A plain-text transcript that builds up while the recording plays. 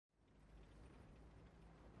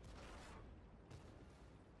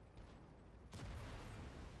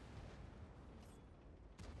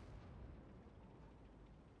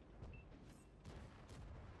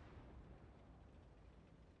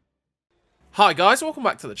Hi guys, welcome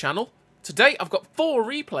back to the channel. Today I've got 4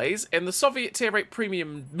 replays in the Soviet Tier 8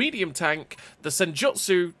 Premium Medium Tank, the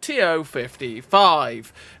Senjutsu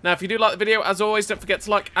TO-55. Now if you do like the video, as always, don't forget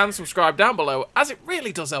to like and subscribe down below, as it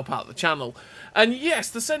really does help out the channel. And yes,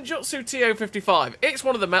 the Senjutsu TO-55, it's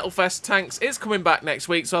one of the Metal Fest tanks, it's coming back next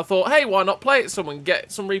week, so I thought, hey, why not play it some and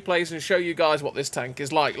get some replays and show you guys what this tank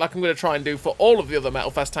is like I'm going to try and do for all of the other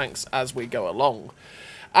Metal Fest tanks as we go along.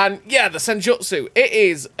 And yeah, the Senjutsu, it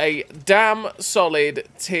is a damn solid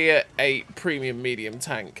Tier 8 Premium Medium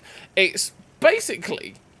tank. It's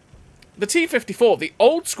basically the T-54, the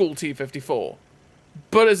old school T-54,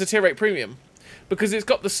 but as a Tier 8 Premium. Because it's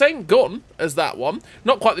got the same gun as that one,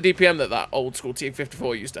 not quite the DPM that old school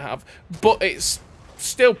T-54 used to have, but it's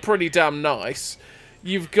still pretty damn nice.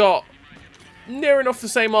 You've got near enough the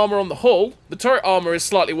same armour on the hull. The turret armour is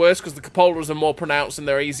slightly worse because the cupolas are more pronounced and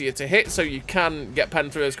they're easier to hit, so you can get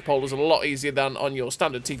pen through those cupolas a lot easier than on your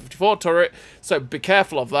standard T-54 turret, so be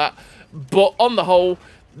careful of that. But on the whole,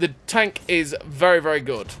 the tank is very, very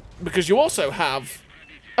good, because you also have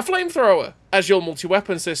a flamethrower as your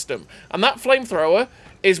multi-weapon system, and that flamethrower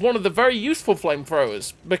is one of the very useful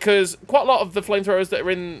flamethrowers, because quite a lot of the flamethrowers that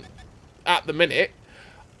are in at the minute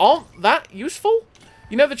aren't that useful.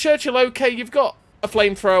 You know, the Churchill, okay, you've got a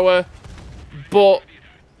flamethrower, but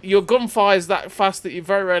your gun fires that fast that you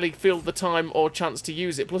very rarely feel the time or chance to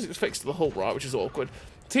use it. Plus, it's fixed to the hull, right, which is awkward.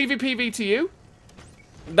 TVPVTU,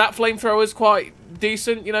 that flamethrower is quite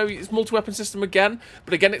decent. You know, it's multi-weapon system again,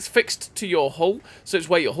 but again, it's fixed to your hull, so it's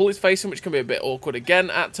where your hull is facing, which can be a bit awkward again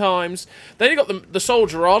at times. Then you've got the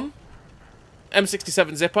Soldier on,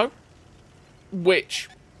 M67 Zippo, which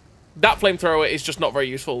that flamethrower is just not very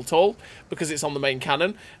useful at all, because it's on the main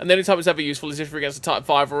cannon, and the only time it's ever useful is if you're against a Type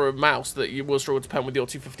 5 or a mouse that you will struggle to pen with your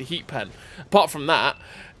 250 heat pen. Apart from that,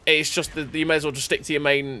 it's just that you may as well just stick to your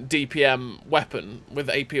main DPM weapon with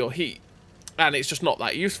AP or heat, and it's just not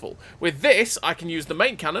that useful. With this, I can use the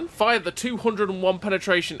main cannon, fire the 201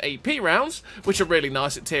 penetration AP rounds, which are really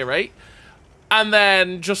nice at Tier 8, and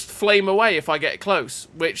then just flame away if I get close,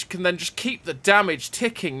 which can then just keep the damage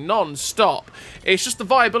ticking non-stop. It's just the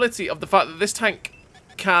viability of the fact that this tank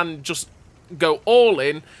can just go all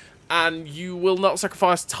in, and you will not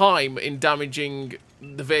sacrifice time in damaging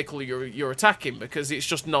the vehicle you're attacking, because it's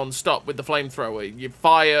just non-stop with the flamethrower. You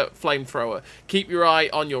fire, flamethrower. Keep your eye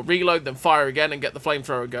on your reload, then fire again and get the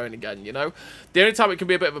flamethrower going again, you know? The only time it can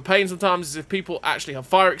be a bit of a pain sometimes is if people actually have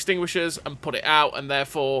fire extinguishers and put it out, and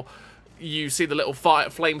therefore you see the little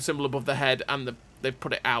flame symbol above the head, and they've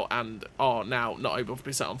put it out and are now not able to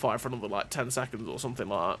be set on fire for another, like, 10 seconds or something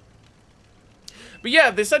like that. But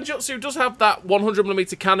yeah, the Senjutsu does have that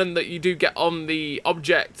 100mm cannon that you do get on the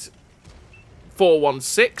Object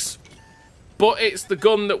 416, but it's the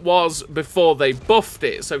gun that was before they buffed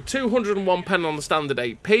it. So 201 pen on the standard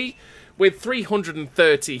AP, with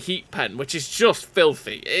 330 heat pen, which is just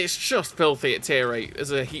filthy. It's just filthy at Tier 8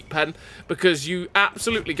 as a heat pen, because you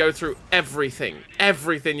absolutely go through everything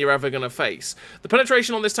you're ever going to face. The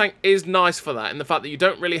penetration on this tank is nice for that, in the fact that you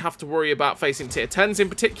don't really have to worry about facing Tier 10s in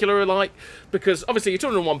particular, like, because obviously your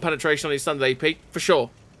 201 penetration on your standard AP, for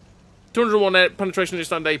sure. 201 penetration on your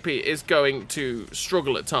standard AP is going to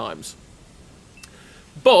struggle at times.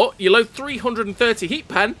 But you load 330 heat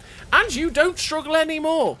pen, and you don't struggle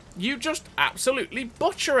anymore. You just absolutely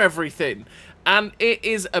butcher everything. And it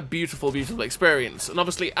is a beautiful, beautiful experience. And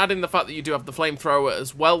obviously, add in the fact that you do have the flamethrower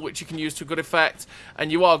as well, which you can use to good effect,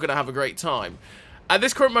 and you are going to have a great time. At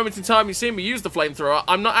this current moment in time, you see me use the flamethrower.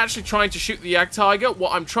 I'm not actually trying to shoot the Jagdtiger.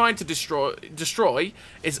 What I'm trying to destroy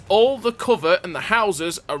is all the cover and the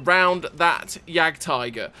houses around that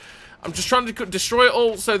Jagdtiger. I'm just trying to destroy it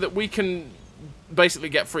all so that we can basically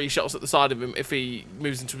get free shots at the side of him if he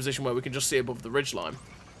moves into a position where we can just see above the ridgeline.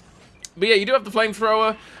 But yeah, you do have the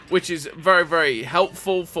flamethrower, which is very, very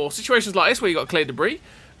helpful for situations like this where you've got clear debris,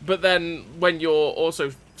 but then when you're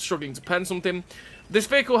also struggling to pen something. This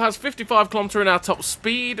vehicle has 55 km/h top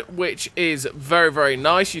speed, which is very, very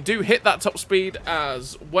nice. You do hit that top speed,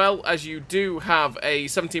 as well as you do have a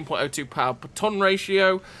 17.02 power per ton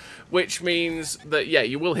ratio, which means that, yeah,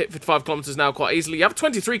 you will hit 55 km now quite easily. You have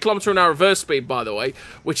 23 km/h reverse speed, by the way,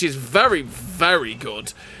 which is very, very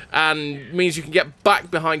good, and means you can get back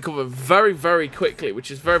behind cover very, very quickly, which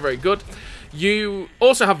is very, very good. You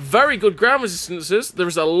also have very good ground resistances. There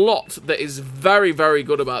is a lot that is very, very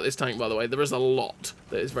good about this tank, by the way. There is a lot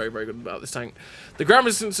that is very, very good about this tank. The ground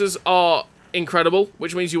resistances are incredible,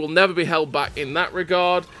 which means you will never be held back in that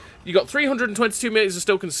regard. You've got 322 meters of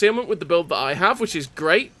steel concealment with the build that I have, which is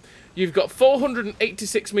great. You've got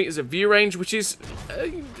 486 meters of view range, which is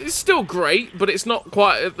it's still great, but it's not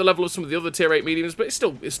quite at the level of some of the other Tier 8 mediums, but it's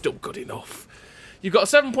still good enough. You've got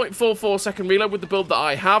a 7.44 second reload with the build that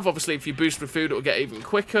I have. Obviously, if you boost with food, it'll get even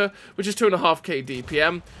quicker, which is 2.5k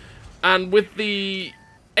DPM. And with the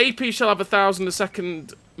AP, shall have 1,000 a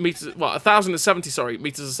second meters, well, 1,070, sorry,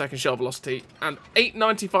 meters a second shell velocity, and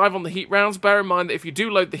 895 on the heat rounds. Bear in mind that if you do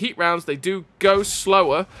load the heat rounds, they do go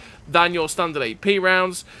slower than your standard AP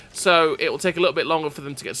rounds, so it will take a little bit longer for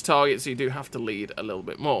them to get to target, so you do have to lead a little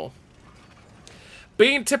bit more.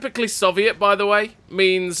 Being typically Soviet, by the way,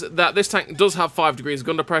 means that this tank does have 5 degrees of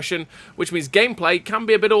gun depression, which means gameplay can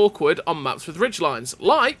be a bit awkward on maps with ridgelines,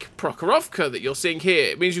 like Prokhorovka that you're seeing here.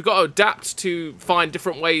 It means you've got to adapt to find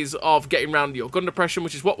different ways of getting around your gun depression,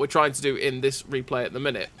 which is what we're trying to do in this replay at the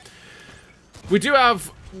minute. We do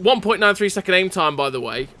have 1.93 second aim time, by the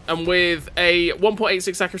way, and with a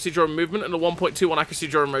 1.86 accuracy during movement and a 1.21 accuracy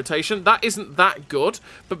during rotation, that isn't that good,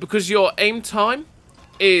 but because your aim time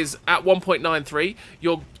is at 1.93,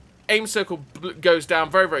 your aim circle goes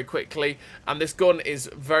down very, very quickly, and this gun is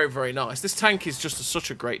very, very nice. This tank is just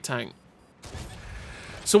such a great tank.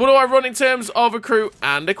 So what do I run in terms of a crew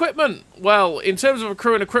and equipment? Well, in terms of a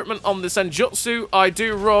crew and equipment on the Senjutsu, I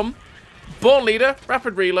do run Born Leader,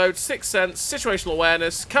 Rapid Reload, Sixth Sense, Situational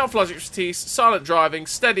Awareness, Camouflage Expertise, Silent Driving,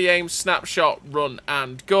 Steady Aim, Snapshot, Run,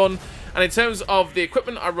 and Gun. And in terms of the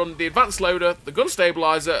equipment, I run the Advanced Loader, the Gun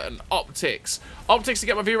Stabilizer, and Optics. Optics to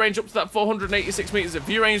get my view range up to that 486 meters of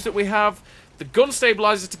view range that we have. The Gun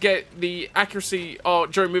Stabilizer to get the accuracy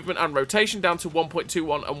during movement and rotation down to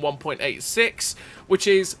 1.21 and 1.86, which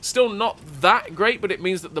is still not that great, but it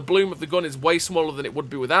means that the bloom of the gun is way smaller than it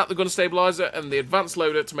would be without the Gun Stabilizer, and the Advanced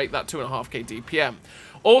Loader to make that 2.5k DPM.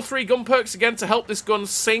 All 3 gun perks, again, to help this gun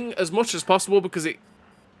sing as much as possible, because it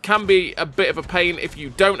can be a bit of a pain if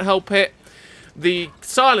you don't help it. The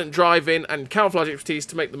Silent Driving and Camouflage Expertise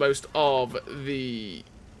to make the most of the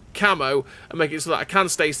camo and make it so that I can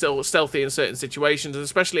stay stealthy in certain situations, and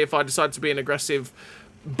especially if I decide to be an aggressive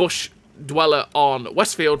bush dweller on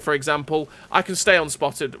Westfield, for example, I can stay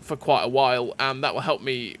unspotted for quite a while, and that will help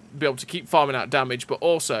me be able to keep farming out damage, but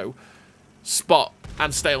also spot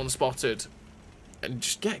and stay unspotted and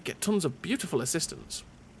just get tons of beautiful assistance.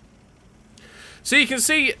 So you can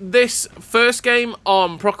see this first game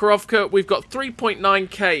on Prokhorovka, we've got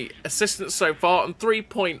 3.9k assistance so far and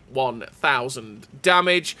 3.1 thousand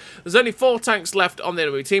damage. There's only 4 tanks left on the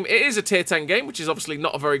enemy team. It is a tier 10 game, which is obviously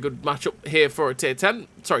not a very good matchup here for a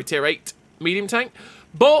tier 8 medium tank,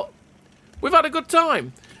 but we've had a good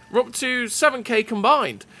time. We're up to 7k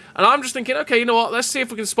combined. And I'm just thinking, okay, you know what, let's see if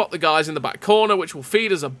we can spot the guys in the back corner, which will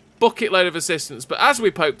feed us a bucket load of assistance. But as we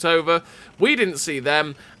poked over, we didn't see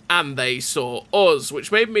them, and they saw us,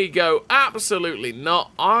 which made me go, absolutely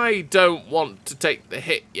not. I don't want to take the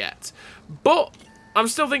hit yet. But I'm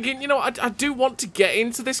still thinking, you know, I do want to get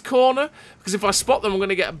into this corner, because if I spot them, I'm going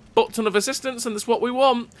to get a butt ton of assistance, and that's what we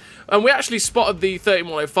want. And we actually spotted the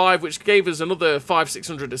 3105, which gave us another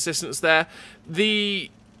 500-600 assistance there.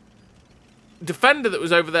 The defender that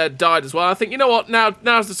was over there died as well. I think, you know what,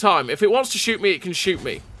 now's the time. If it wants to shoot me, it can shoot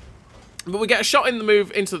me. But we get a shot in the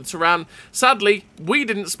move into the Turan. Sadly, we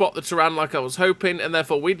didn't spot the Turan like I was hoping, and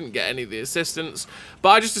therefore we didn't get any of the assistance. But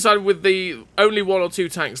I just decided with the only 1 or 2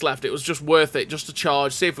 tanks left, it was just worth it just to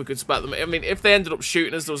charge, see if we could spot them. I mean, if they ended up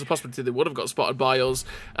shooting us, there was a possibility they would have got spotted by us,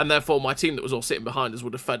 and therefore my team that was all sitting behind us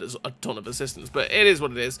would have fed us a ton of assistance. But it is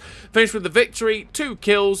what it is. Finished with the victory, 2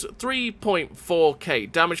 kills,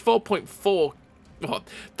 3.4k damage, 4.4... Oh,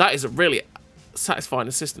 that is a really satisfying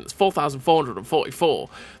assistance. 4,444.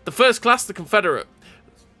 The first class, the Confederate,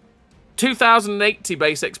 2,080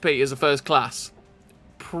 base XP is a first class.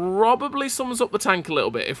 Probably sums up the tank a little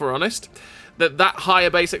bit, if we're honest. That higher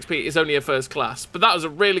base XP is only a first class. But that was a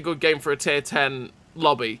really good game for a tier 10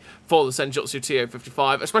 lobby for the Senjutsu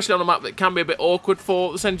TO-55, especially on a map that can be a bit awkward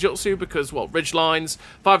for the Senjutsu because, well, ridge lines,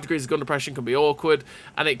 5 degrees of gun depression can be awkward,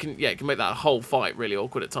 and it can make that whole fight really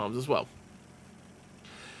awkward at times as well.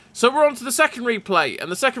 So we're on to the second replay,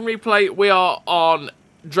 and the second replay we are on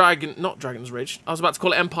not Dragon's Ridge. I was about to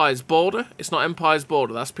call it Empire's Border. It's not Empire's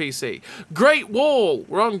Border, that's PC. Great Wall!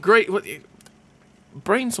 We're on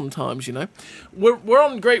brain sometimes, you know. We're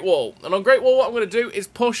on Great Wall, and on Great Wall what I'm going to do is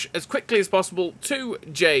push as quickly as possible to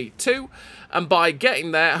J2, and by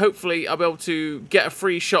getting there, hopefully I'll be able to get a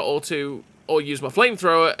free shot or two, or use my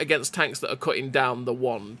flamethrower against tanks that are cutting down the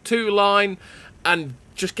 1-2 line, and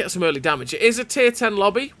just get some early damage. It is a tier 10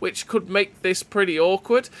 lobby, which could make this pretty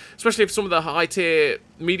awkward, especially if some of the high tier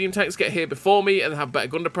medium tanks get here before me and have better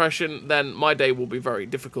gun depression, then my day will be very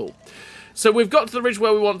difficult. So we've got to the ridge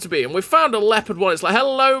where we want to be, and we've found a Leopard 1. It's like,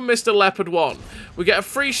 hello, Mr. Leopard 1. We get a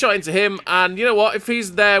free shot into him, and you know what? If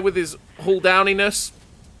he's there with his hull downiness,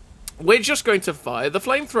 we're just going to fire the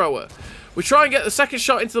flamethrower. We try and get the second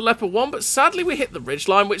shot into the Leopard 1, but sadly we hit the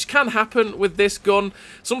ridgeline, which can happen with this gun.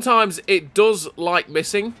 Sometimes it does like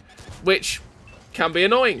missing, which can be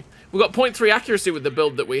annoying. We've got 0.3 accuracy with the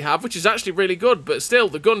build that we have, which is actually really good, but still,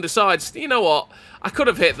 the gun decides, you know what, I could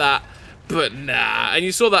have hit that, but nah. And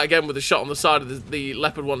you saw that again with the shot on the side of the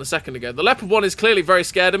Leopard 1 a second ago. The Leopard 1 is clearly very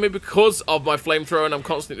scared of me because of my flamethrower, and I'm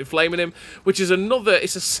constantly flaming him, which is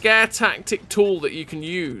it's a scare tactic tool that you can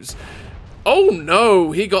use. Oh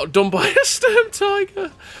no, he got done by a Sturm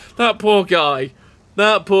Tiger. That poor guy.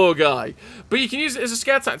 That poor guy. But you can use it as a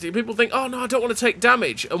scare tactic. People think, oh no, I don't want to take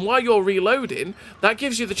damage. And while you're reloading, that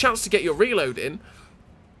gives you the chance to get your reload in.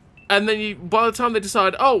 And then by the time they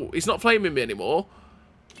decide, oh, he's not flaming me anymore,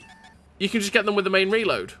 you can just get them with the main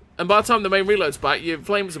reload. And by the time the main reload's back, your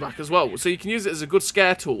flames are back as well. So you can use it as a good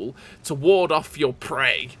scare tool to ward off your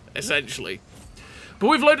prey, essentially. But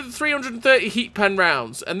we've loaded the 330 heat pen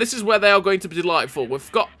rounds, and this is where they are going to be delightful.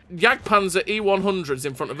 We've got Jagdpanzer E100s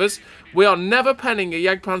in front of us. We are never penning a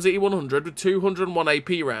Jagdpanzer E100 with 201 AP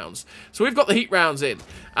rounds. So we've got the heat rounds in,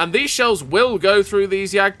 and these shells will go through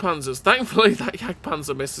these Jagdpanzers. Thankfully, that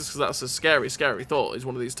Jagdpanzer misses, because that's a scary, scary thought, is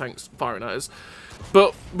one of these tanks firing at us.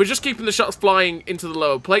 But we're just keeping the shots flying into the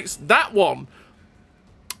lower plates. That one,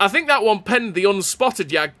 I think that one penned the unspotted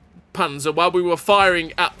Jagdpanzer while we were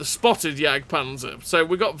firing at the spotted Jagdpanzer. So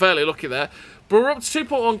we got fairly lucky there. But we're up to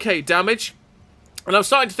 2.1k damage. And I'm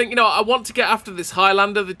starting to think, you know, I want to get after this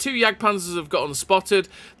Highlander. The two Jagdpanzers have got unspotted.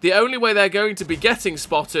 The only way they're going to be getting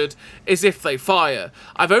spotted is if they fire.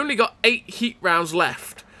 I've only got 8 heat rounds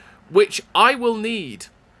left, which I will need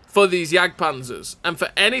for these Jagdpanzers. And for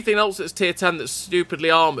anything else that's tier 10 that's stupidly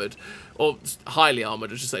armoured. Or highly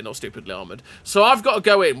armoured, I should say, not stupidly armoured. So I've got to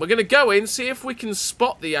go in. We're going to go in, see if we can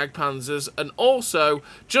spot the Jagdpanzers, and also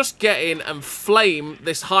just get in and flame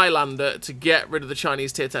this Highlander to get rid of the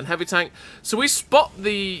Chinese tier 10 heavy tank. So we spot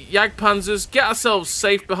the Jagdpanzers, get ourselves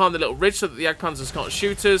safe behind the little ridge so that the Jagdpanzers can't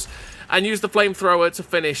shoot us, and use the flamethrower to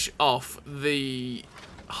finish off the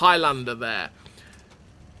Highlander there.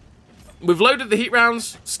 We've loaded the heat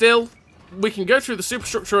rounds still. We can go through the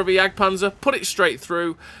superstructure of a Jagdpanzer, put it straight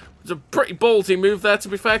through. It's a pretty ballsy move there, to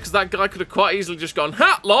be fair, because that guy could have quite easily just gone,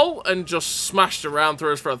 ha, lol, and just smashed around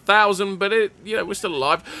through us for 1,000, but you know, we're still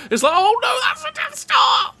alive. It's like, oh no, that's a Death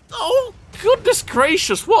Star! Oh, goodness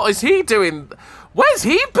gracious, what is he doing? Where's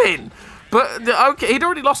he been? But, okay, he'd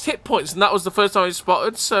already lost hit points, and that was the first time he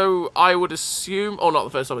spotted, so I would assume, or not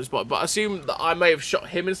the first time he spotted, but I assume that I may have shot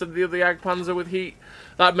him instead of the other Jagdpanzer with heat.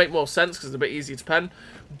 That'd make more sense, because it's a bit easier to pen.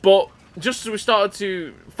 But just as we started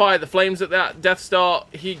to fire the flames at that Death Star,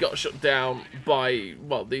 he got shut down by,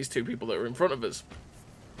 well, these two people that were in front of us.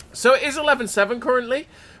 So it is 11-7 currently,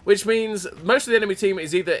 which means most of the enemy team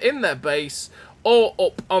is either in their base or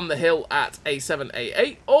up on the hill at A7,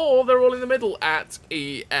 A8, or they're all in the middle at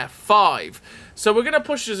EF5. So we're going to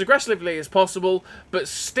push as aggressively as possible, but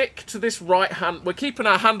stick to this right hand. We're keeping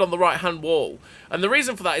our hand on the right hand wall. And the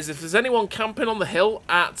reason for that is if there's anyone camping on the hill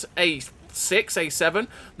at A6, A7,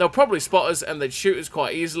 they'll probably spot us and they'd shoot us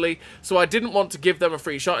quite easily. So I didn't want to give them a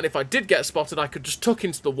free shot, and if I did get spotted, I could just tuck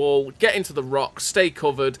into the wall, get into the rock, stay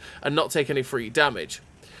covered, and not take any free damage.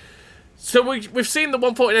 So we've seen the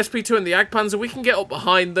 140 SP2 and the Jagdpanzer. We can get up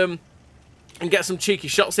behind them and get some cheeky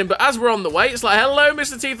shots in. But as we're on the way, it's like, hello,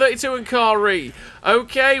 Mr. T-32 and Kari.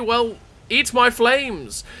 Okay, well, eat my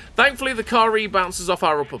flames. Thankfully, the Kari bounces off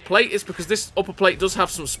our upper plate. It's because this upper plate does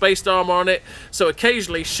have some spaced armor on it, so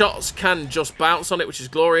occasionally shots can just bounce on it, which is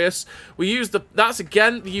glorious. We use that's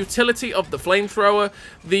again the utility of the flamethrower.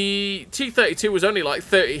 The T-32 was only like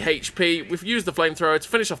 30 HP. We've used the flamethrower to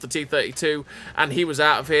finish off the T-32, and he was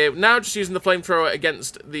out of here. Now just using the flamethrower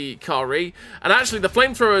against the Kari, and actually the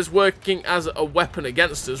flamethrower is working as a weapon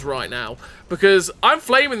against us right now, because I'm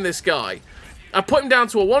flaming this guy. I put him down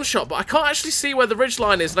to a one-shot, but I can't actually see where the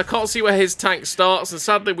ridgeline is, and I can't see where his tank starts, and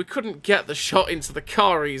sadly we couldn't get the shot into the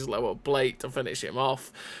Kari's lower plate to finish him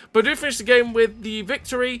off. But we do finish the game with the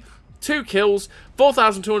victory, 2 kills,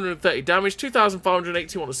 4,230 damage,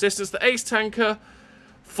 2,581 assistance, the ace tanker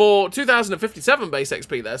for 2,057 base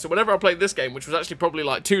XP there. So whenever I played this game, which was actually probably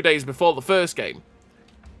like 2 days before the first game,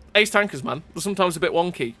 ace tankers, man, they're sometimes a bit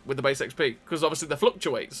wonky with the base XP, because obviously they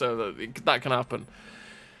fluctuate, so that can happen.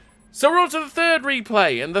 So we're on to the third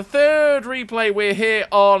replay, and the third replay we're here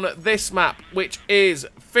on this map, which is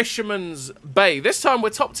Fisherman's Bay. This time we're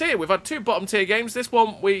top tier. We've had 2 bottom tier games. This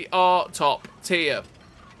one we are top tier.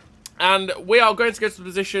 And we are going to go to the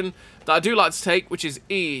position that I do like to take, which is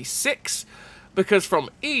E6, because from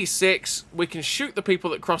E6 we can shoot the people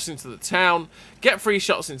that cross into the town, get free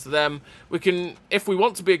shots into them. We can, if we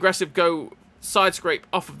want to be aggressive, go side scrape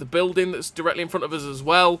off of the building that's directly in front of us as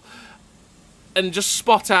well. and just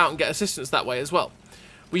spot out and get assistance that way as well.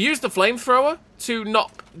 We use the flamethrower to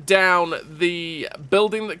knock down the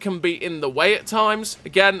building that can be in the way at times.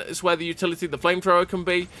 Again, it's where the utility the flamethrower can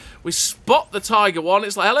be. We spot the Tiger One.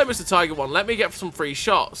 It's like, hello, Mr. Tiger One, let me get some free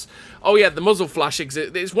shots. Oh yeah, the muzzle flash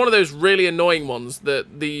exists. It's one of those really annoying ones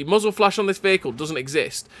that the muzzle flash on this vehicle doesn't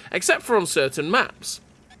exist, except for on certain maps,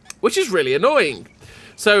 which is really annoying.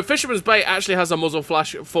 So Fisherman's Bay actually has a muzzle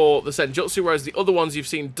flash for the Senjutsu, whereas the other ones you've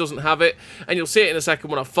seen doesn't have it. And you'll see it in a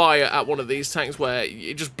second when I fire at one of these tanks where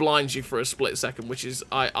it just blinds you for a split second, which is,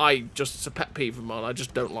 it's a pet peeve of mine. I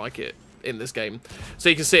just don't like it in this game. So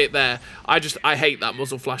you can see it there. I hate that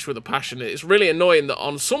muzzle flash with a passion. It's really annoying that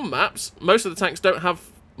on some maps, most of the tanks don't have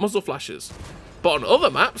muzzle flashes. But on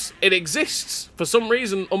other maps, it exists for some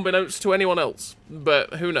reason unbeknownst to anyone else.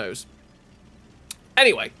 But who knows?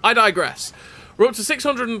 Anyway, I digress. We're up to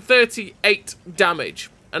 638 damage.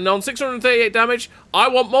 And on 638 damage, I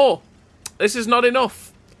want more. This is not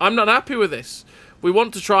enough. I'm not happy with this. We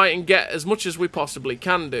want to try and get as much as we possibly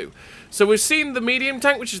can do. So we've seen the medium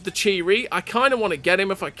tank, which is the Chi-Ri. I kind of want to get him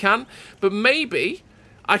if I can. But maybe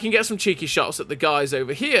I can get some cheeky shots at the guys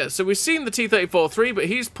over here. So we've seen the T-34-3, but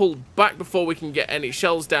he's pulled back before we can get any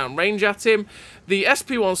shells down range at him. The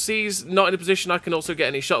SP-1C's not in a position I can also get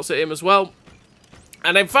any shots at him as well.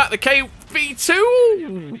 And in fact, the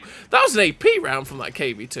KV-2, that was an AP round from that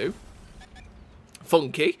KV-2.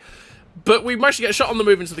 Funky. But we managed to get a shot on the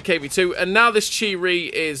move into the KV-2, and now this Chi-Ri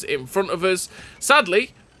is in front of us.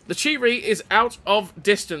 Sadly, the Chi-Ri is out of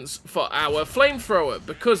distance for our flamethrower,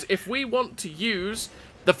 because if we want to use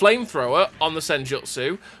the flamethrower on the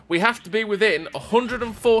Senjutsu, we have to be within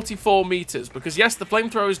 144 meters, because yes, the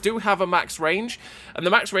flamethrowers do have a max range, and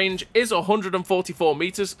the max range is 144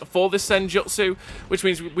 meters for this Senjutsu, which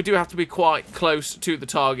means we do have to be quite close to the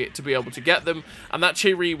target to be able to get them, and that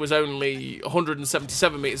Chi-Ri was only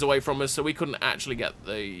 177 meters away from us, so we couldn't actually get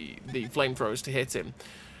the flamethrowers to hit him.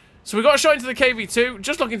 So we got a shot into the KV-2,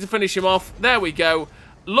 just looking to finish him off. There we go.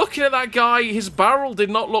 Looking at that guy, his barrel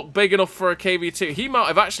did not look big enough for a KV-2. He might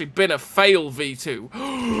have actually been a fail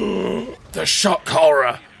V2. The shock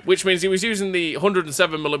horror. Which means he was using the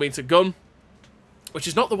 107mm gun, which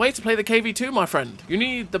is not the way to play the KV-2, my friend. You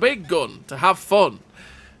need the big gun to have fun.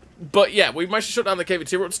 But yeah, we managed to shut down the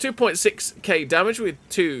KV-2. We're up to 2.6k damage with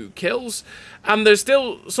 2 kills. And there's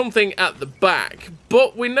still something at the back.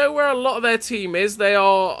 But we know where a lot of their team is. They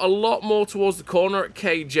are a lot more towards the corner at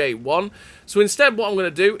KJ1. So instead, what I'm going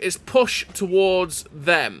to do is push towards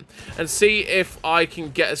them and see if I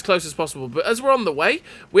can get as close as possible. But as we're on the way,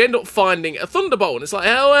 we end up finding a Thunderbolt. And it's like,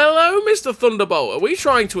 hello, Mr. Thunderbolt. Are we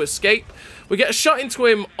trying to escape? We get a shot into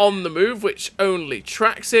him on the move, which only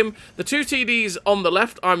tracks him. The 2 TDs on the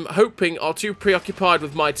left, I'm hoping, are too preoccupied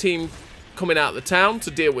with my team coming out of the town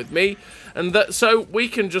to deal with me. And so we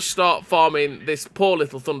can just start farming this poor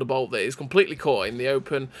little Thunderbolt that is completely caught in the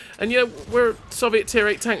open. And, you know, we're a Soviet Tier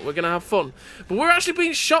 8 tank. We're going to have fun. But we're actually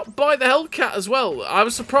being shot by the Hellcat as well. I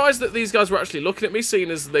was surprised that these guys were actually looking at me,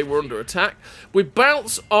 seeing as they were under attack. We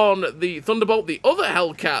bounce on the Thunderbolt. The other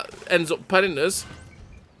Hellcat ends up petting us.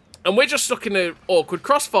 And we're just stuck in an awkward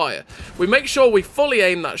crossfire. We make sure we fully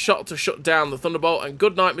aim that shot to shut down the Thunderbolt, and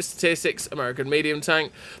good night, Mr. Tier 6 American Medium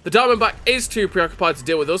Tank. The Diamondback is too preoccupied to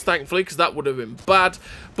deal with us, thankfully, because that would have been bad.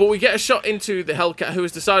 But we get a shot into the Hellcat, who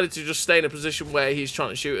has decided to just stay in a position where he's trying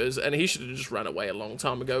to shoot us, and he should have just ran away a long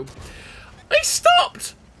time ago. He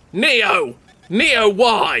stopped! Neo! Neo,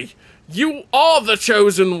 why? You are the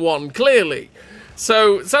chosen one, clearly.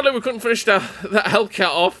 So, sadly, we couldn't finish that Hellcat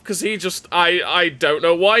off, because he just, I don't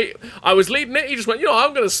know why. I was leading it, he just went, you know,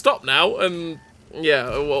 I'm going to stop now, and, yeah,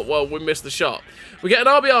 well, we missed the shot. We get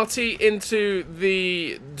an RBRT into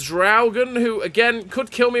the Draugen, who, again,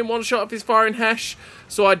 could kill me in one shot if he's firing Hesh,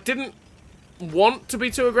 so I didn't want to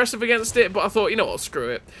be too aggressive against it, but I thought, you know what, screw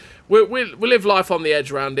it. We live life on the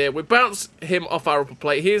edge around here. We bounce him off our upper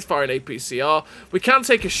plate. He is firing APCR. We can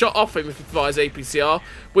take a shot off him if he fires APCR,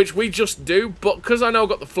 which we just do. But because I know I've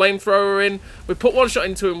got the flamethrower in, we put one shot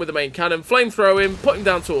into him with the main cannon, flamethrower him, put him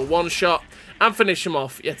down to a one shot, and finish him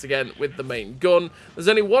off yet again with the main gun. There's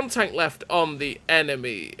only one tank left on the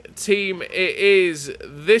enemy team. It is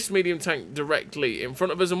this medium tank directly in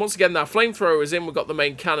front of us. And once again, our flamethrower is in. We've got the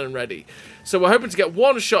main cannon ready. So we're hoping to get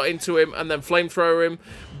one shot into him and then flamethrower him.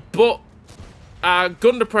 But our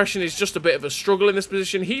gun depression is just a bit of a struggle in this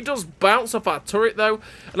position. He does bounce off our turret, though.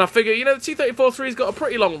 And I figure, you know, the T-34-3's got a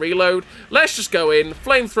pretty long reload. Let's just go in,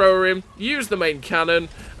 flamethrower him, use the main cannon,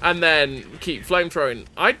 and then keep flamethrowing.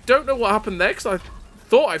 I don't know what happened there, because I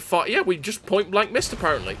thought I fought. Yeah, we just point-blank missed,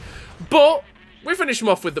 apparently. But we finish him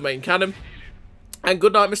off with the main cannon. And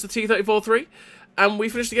good night, Mr. T-34-3. And we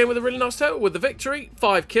finished the game with a really nice total with the victory.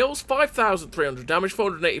 5 kills, 5,300 damage,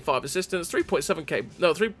 485 assistance, 3.7k,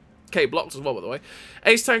 no, 3k blocks as well, by the way.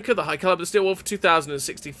 Ace Tanker, the High Caliber Steel Wolf,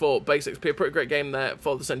 2,064 base XP. A pretty great game there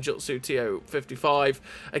for the Senjutsu TO-55.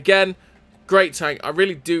 Again, great tank. I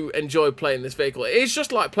really do enjoy playing this vehicle. It's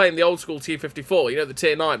just like playing the old school T-54, you know, the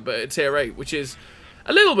Tier 9, but a Tier 8, which is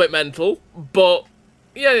a little bit mental, but,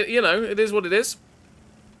 yeah, you know, it is what it is.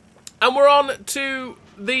 And we're on to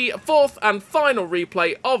the 4th and final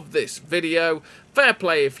replay of this video. Fair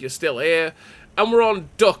play if you're still here. And we're on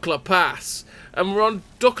Duckler Pass. And we're on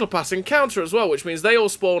Duckler Pass Encounter as well, which means they all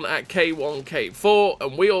spawn at K1, K4,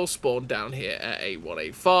 and we all spawn down here at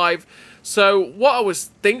A1, A5. So what I was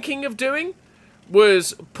thinking of doing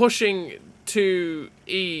was pushing to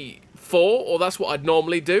E4, or that's what I'd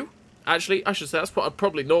normally do. Actually, I should say that's what I'd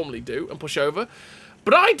probably normally do, and push over.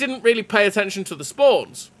 But I didn't really pay attention to the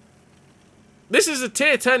spawns. This is a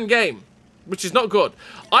Tier 10 game, which is not good.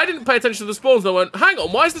 I didn't pay attention to the spawns, and I went, hang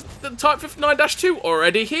on, why is the Type 59-2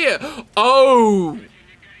 already here? Oh,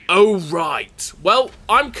 right. Well,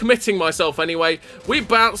 I'm committing myself anyway. We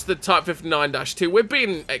bounced the Type 59-2. We're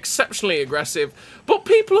being exceptionally aggressive, but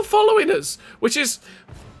people are following us, which is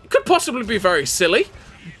could possibly be very silly.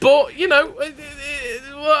 But, you know,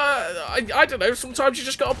 I don't know, sometimes you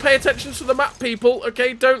just got to pay attention to the map, people,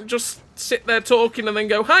 okay? Don't just sit there talking and then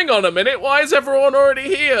go, hang on a minute, why is everyone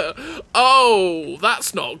already here? Oh,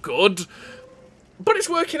 that's not good. But it's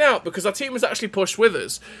working out because our team has actually pushed with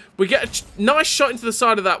us. We get a nice shot into the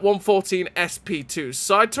side of that 114 SP2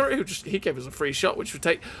 side turret, he gave us a free shot, which we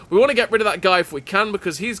take. We want to get rid of that guy if we can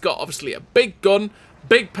because he's got, obviously, a big gun,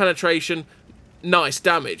 big penetration, nice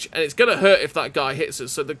damage, and it's going to hurt if that guy hits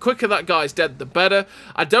us, so the quicker that guy's dead, the better.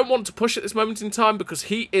 I don't want to push at this moment in time because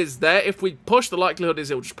he is there. If we push, the likelihood is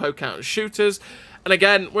he'll just poke out and shoot us, and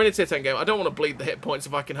again, we're in a Tier 10 game. I don't want to bleed the hit points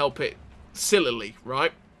if I can help it sillily,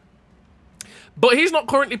 right? But he's not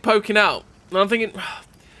currently poking out, and I'm thinking,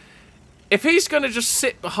 if he's going to just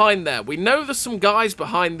sit behind there, we know there's some guys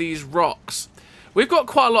behind these rocks. We've got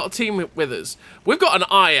quite a lot of team with us. We've got an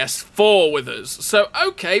IS-4 with us. So,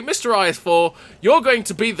 okay, Mr. IS-4, you're going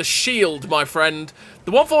to be the shield, my friend.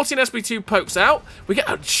 The 114 SB2 pokes out. We get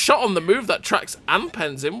a shot on the move that tracks and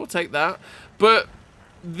pens him. We'll take that. But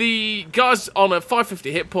the guy's on a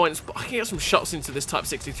 550 hit points. But I can get some shots into this Type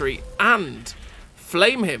 63 and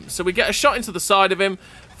flame him. So we get a shot into the side of him.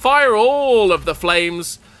 Fire all of the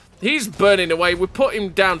flames. He's burning away. We put him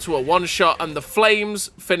down to a one-shot, and the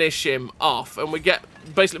flames finish him off. And we get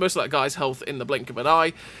basically most of that guy's health in the blink of an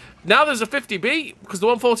eye. Now there's a 50B, because the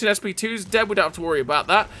 114 SP2 is dead. We don't have to worry about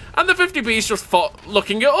that. And the 50B is just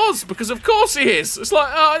looking at us, because of course he is. It's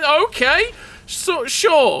like, okay. So,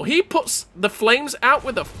 sure. He puts the flames out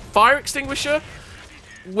with a fire extinguisher,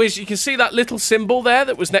 which you can see that little symbol there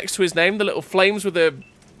that was next to his name, the little flames with a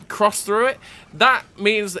cross through it. That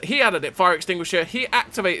means that he added a fire extinguisher. He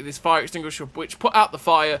activated this fire extinguisher, which put out the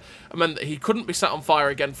fire and meant that he couldn't be set on fire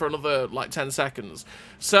again for another like 10 seconds.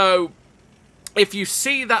 So if you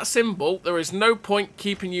see that symbol, there is no point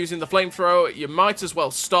keeping using the flamethrower. You might as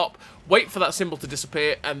well stop, wait for that symbol to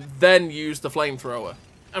disappear, and then use the flamethrower.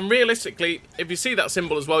 And realistically, if you see that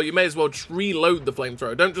symbol as well, you may as well just reload the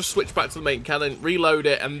flamethrower. Don't just switch back to the main cannon, reload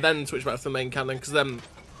it, and then switch back to the main cannon, because then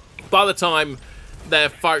by the time their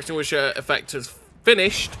fire extinguisher effect has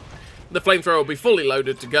finished, the flamethrower will be fully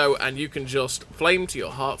loaded to go, and you can just flame to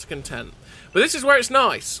your heart's content. But this is where it's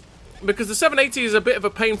nice, because the 780 is a bit of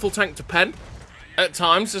a painful tank to pen at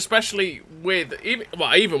times, especially with,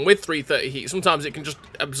 even with 330 heat. Sometimes it can just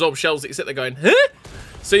absorb shells that you sit there going, huh?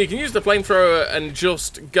 So you can use the flamethrower and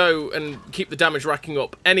just go and keep the damage racking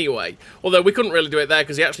up anyway. Although we couldn't really do it there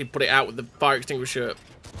because he actually put it out with the fire extinguisher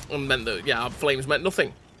and meant that, yeah, our flames meant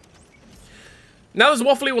nothing. Now there's a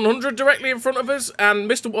Waffle E100 directly in front of us,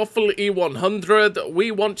 and Mr. Waffle E100,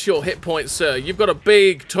 we want your hit points, sir. You've got a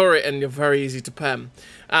big turret and you're very easy to pen.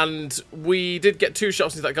 And we did get 2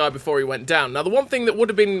 shots into that guy before he went down. Now the one thing that would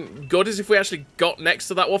have been good is if we actually got next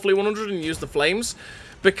to that Waffle E100 and used the flames,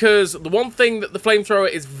 because the one thing that the flamethrower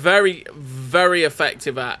is very, very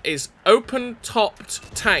effective at is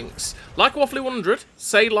open-topped tanks. Like a Waffle E100,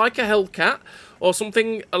 say like a Hellcat, or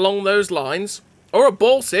something along those lines. Or a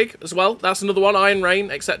Balsig as well, that's another one, Iron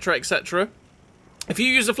Rain, etc, etc. If you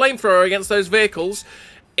use a flamethrower against those vehicles,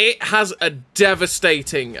 it has a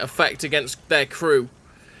devastating effect against their crew.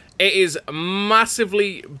 It is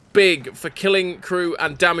massively big for killing crew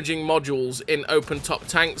and damaging modules in open-top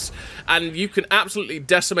tanks, and you can absolutely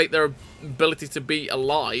decimate their ability to be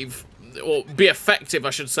alive, or be effective, I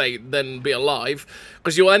should say, than be alive,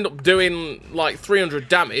 because you'll end up doing like 300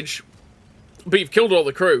 damage, but you've killed all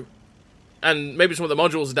the crew. and maybe some of the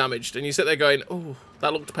modules are damaged, and you sit there going, oh,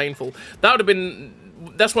 that looked painful. That would have been...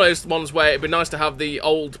 That's one of those ones where it'd be nice to have the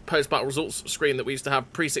old post-battle results screen that we used to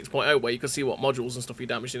have pre-6.0, where you could see what modules and stuff you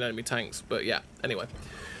damaged in enemy tanks. But yeah, anyway.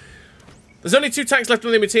 There's only 2 tanks left on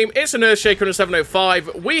the enemy team. It's an Earthshaker and a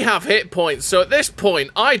 705. We have hit points, so at this point,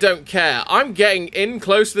 I don't care. I'm getting in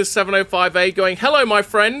close to this 705A going, hello, my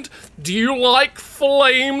friend. Do you like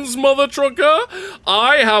flames, mother trucker?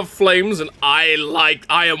 I have flames, and I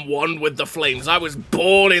am one with the flames. I was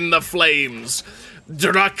born in the flames.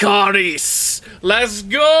 Dracarys! Let's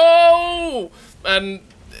go! And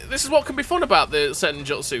this is what can be fun about the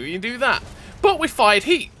Senjutsu. You do that. But we fired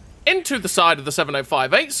heat into the side of the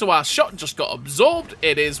 705-8, so our shot just got absorbed.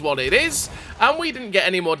 It is what it is, and we didn't get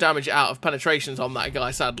any more damage out of penetrations on that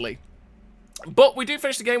guy, sadly. But we do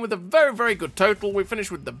finish the game with a very, very good total. We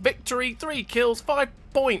finished with the victory, 3 kills,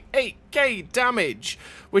 5.8k damage,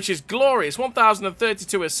 which is glorious.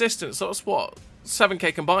 1,032 assistance, so that's what,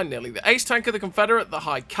 7k combined nearly. The ace tank of the Confederate, the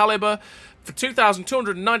high caliber, for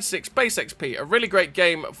 2,296 base XP. A really great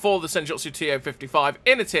game for the Senjutsu TO-55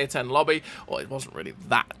 in a tier 10 lobby. Well, it wasn't really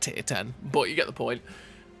that tier 10, but you get the point.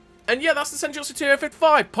 And yeah, that's the Senjutsu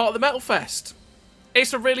TO-55, part of the Metal Fest.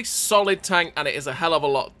 It's a really solid tank, and it is a hell of a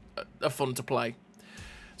lot of fun to play.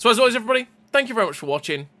 So as always, everybody, thank you very much for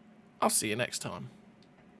watching. I'll see you next time.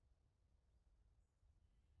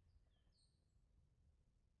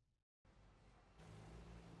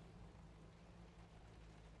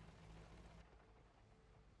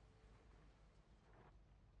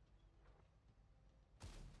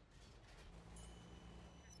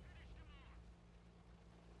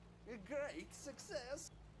 A great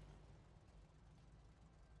success!